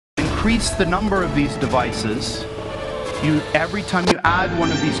increase the number of these devices, every time you add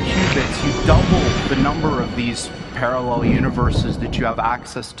one of these qubits, you double the number of these parallel universes that you have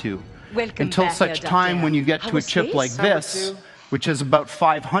access to. Until such time when you get to a chip like this, which is about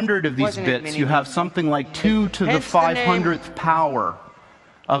 500 of these bits, you have something like 2 to the 500th power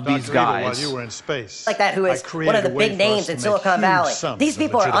of these guys. Like that, who is one of the big names in Silicon Valley. These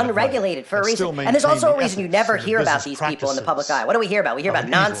people are unregulated for a reason. And there's also a reason you never hear about these people in the public eye. What do we hear about? We hear about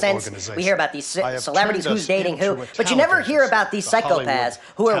nonsense. We hear about these celebrities, who's dating who. But you never hear about these psychopaths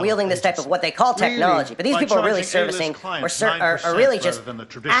who are wielding this type of what they call technology. But these people are really servicing, or are really just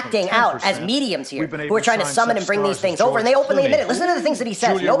acting out as mediums here, who are trying to summon and bring these things over. And they openly admit it. Listen to the things that he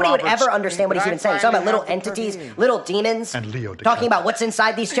says. Nobody would ever understand what he's even saying. He's talking about little entities, little demons, talking about what's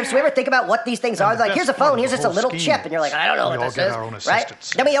inside these chips. Do we ever think about what these things are? Like, here's a phone, here's just a little chip, and you're like, I don't know what this is, right?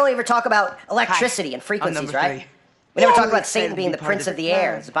 Then we don't even talk about electricity and frequencies, right? We never talk about Satan being the prince of the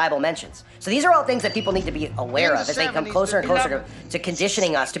air, as the Bible mentions. So these are all things that people need to be aware of as they come closer and closer to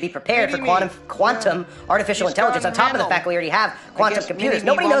conditioning us to be prepared for quantum artificial intelligence, on top of the fact we already have quantum computers.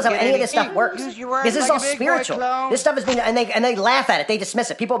 Nobody knows how any of this stuff works. Because this is all spiritual. This stuff is being, and they laugh at it, they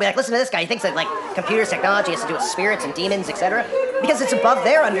dismiss it. People will be like, listen to this guy, he thinks that like computers, technology has to do with spirits and demons, etc. Because it's above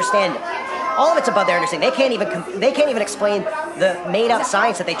their understanding. All of it's above their understanding. They can't even explain the made-up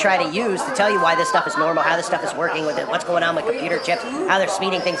science that they try to use to tell you why this stuff is normal, how this stuff is working with it, what's going on with computer chips, how they're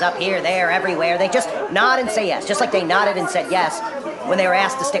speeding things up here, there, everywhere. They just nod and say yes, just like they nodded and said yes when they were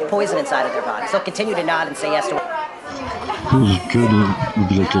asked to stick poison inside of their bodies. They'll continue to nod and say yes to it.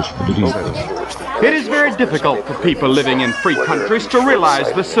 It is very difficult for people living in free countries to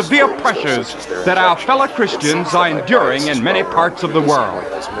realize the severe pressures that our fellow Christians are enduring in many parts of the world.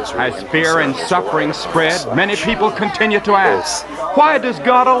 As fear and suffering spread, many people continue to ask, why does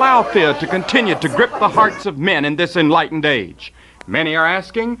God allow fear to continue to grip the hearts of men in this enlightened age? Many are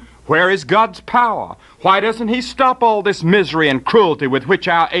asking, where is God's power? Why doesn't He stop all this misery and cruelty with which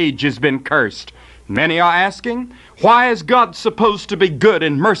our age has been cursed? Many are asking, why is God supposed to be good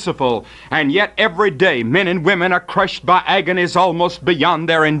and merciful, and yet every day men and women are crushed by agonies almost beyond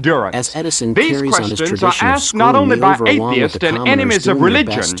their endurance? As Edison These carries on his questions are tradition of asked not screwing only me by over along with atheists the and commoners enemies of doing their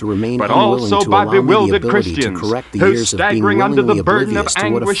religion, best to remain but unwilling also to by allow me the bewildered ability to Christians correct the who, years of being staggering under the willingly burden of oblivious to what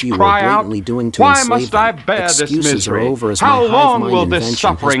a anguish, few cry were out, blatantly doing to why enslave must I them. bear this Excuses are misery? over as How my long hive will mind this invention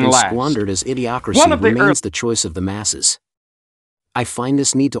has suffering been last? squandered as idiocracy One of the remains the choice of the masses. I find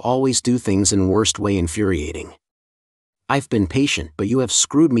this need to always do things in worst way infuriating. I've been patient, but you have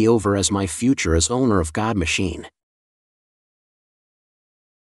screwed me over as my future as owner of God Machine.